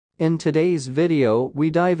In today's video,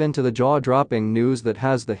 we dive into the jaw-dropping news that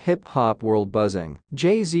has the hip-hop world buzzing.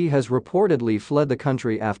 Jay-Z has reportedly fled the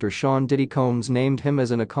country after Sean Diddy Combs named him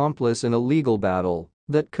as an accomplice in a legal battle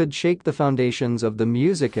that could shake the foundations of the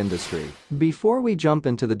music industry. Before we jump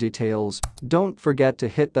into the details, don't forget to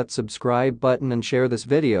hit that subscribe button and share this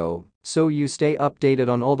video so you stay updated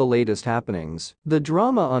on all the latest happenings. The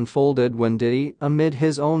drama unfolded when Diddy, amid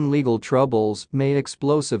his own legal troubles, made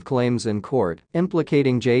explosive claims in court,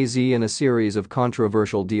 implicating Jay-Z in a series of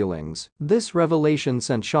controversial dealings. This revelation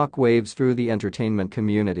sent shockwaves through the entertainment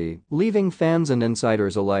community, leaving fans and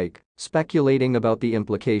insiders alike speculating about the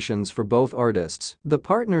implications for both artists. The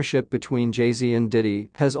partnership between Jay-Z and Diddy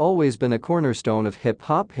has always been a cornerstone of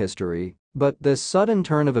hip-hop history, but this sudden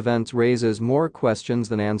turn of events raises more questions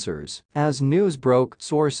than answers. As news broke,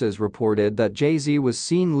 sources reported that Jay-Z was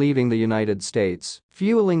seen leaving the United States,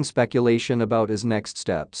 fueling speculation about his next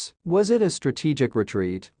steps. Was it a strategic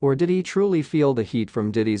retreat, or did he truly feel the heat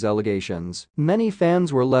from Diddy's allegations? Many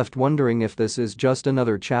fans were left wondering if this is just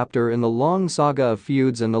another chapter in the long saga of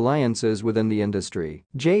feuds and alliances within the industry.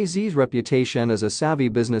 Jay-Z's reputation as a savvy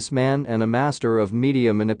businessman and a master of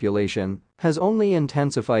media manipulation has only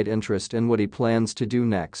intensified interest in what he plans to do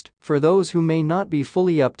next. For those who may not be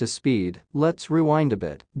fully up to speed, let's rewind a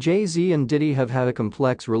bit. Jay-Z and Diddy have had a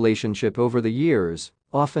complex relationship over the years,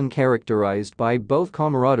 often characterized by both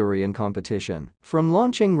camaraderie and competition. From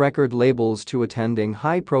launching record labels to attending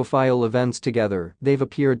high-profile events together, they've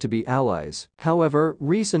appeared to be allies. However,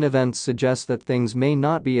 recent events suggest that things may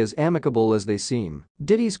not be as amicable as they seem.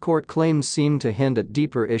 Diddy's court claims seem to hint at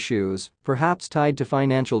deeper issues, perhaps tied to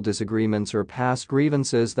financial disagreements or past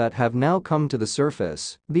grievances that have now come to the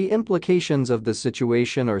surface. The implications of the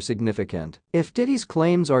situation are significant. If Diddy's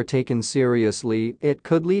claims are taken seriously, it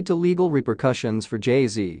could lead to legal repercussions for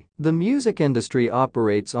Jay-Z. The music industry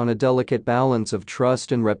operates on a delicate balance of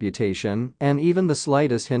trust and reputation, and even the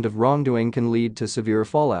slightest hint of wrongdoing can lead to severe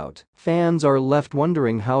fallout. Fans are left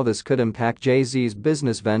wondering how this could impact Jay-Z's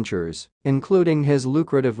business ventures, including his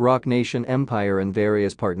lucrative Roc Nation empire and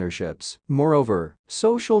various partnerships. Moreover,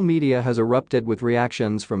 social media has erupted with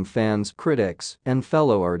reactions from fans, critics, and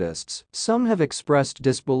fellow artists. Some have expressed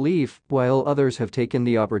disbelief, while others have taken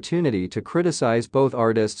the opportunity to criticize both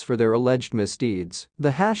artists for their alleged misdeeds.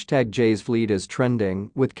 The hashtag #JaysFleet is trending,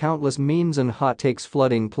 with countless memes and hot takes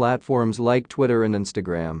flooding platforms like Twitter and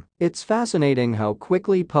Instagram. It's fascinating how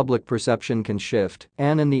quickly public perception can shift,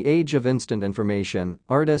 and in the age of instant information,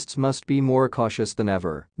 artists must be more cautious than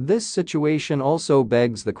ever. This situation also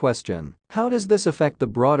begs the question: how does this affect the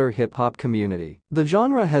broader hip-hop community? The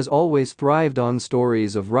genre has always thrived on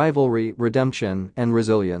stories of rivalry, redemption, and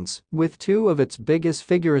resilience. With two of its biggest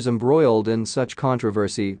figures embroiled in such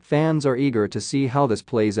controversy, fans are eager to see how this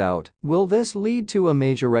plays out. Will this lead to a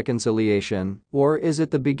major reconciliation, or is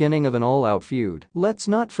it the beginning of an all-out feud? Let's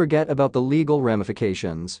not forget about the legal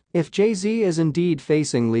ramifications. If Jay-Z is indeed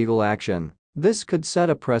facing legal action, this could set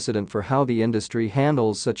a precedent for how the industry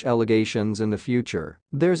handles such allegations in the future.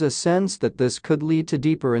 There's a sense that this could lead to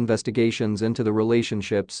deeper investigations into the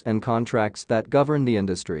relationships and contracts that govern the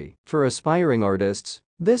industry. For aspiring artists,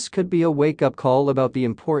 this could be a wake-up call about the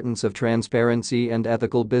importance of transparency and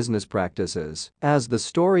ethical business practices. As the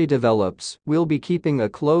story develops, we'll be keeping a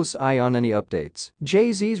close eye on any updates.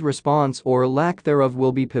 Jay-Z's response or lack thereof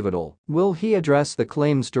will be pivotal. Will he address the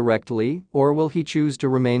claims directly, or will he choose to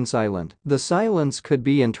remain silent? The silence could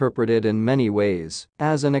be interpreted in many ways: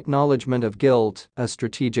 as an acknowledgement of guilt, a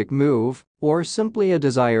strategic move, or simply a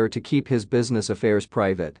desire to keep his business affairs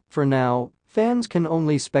private. For now, fans can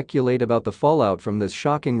only speculate about the fallout from this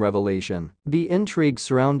shocking revelation. The intrigue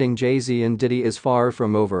surrounding Jay-Z and Diddy is far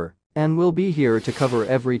from over, and we'll be here to cover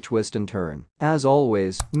every twist and turn. As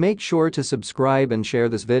always, make sure to subscribe and share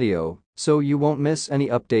this video so you won't miss any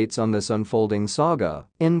updates on this unfolding saga.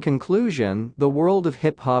 In conclusion, the world of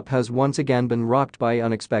hip-hop has once again been rocked by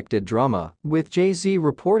unexpected drama. With Jay-Z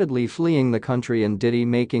reportedly fleeing the country and Diddy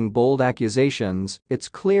making bold accusations, it's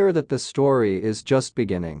clear that the story is just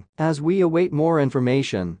beginning. As we await more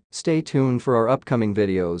information, stay tuned for our upcoming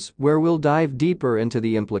videos where we'll dive deeper into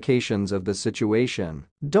the implications of the situation.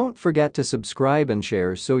 Don't forget to subscribe and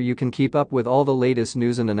share so you can keep up with all the latest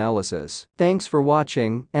news and analysis. Thanks for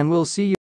watching, and we'll see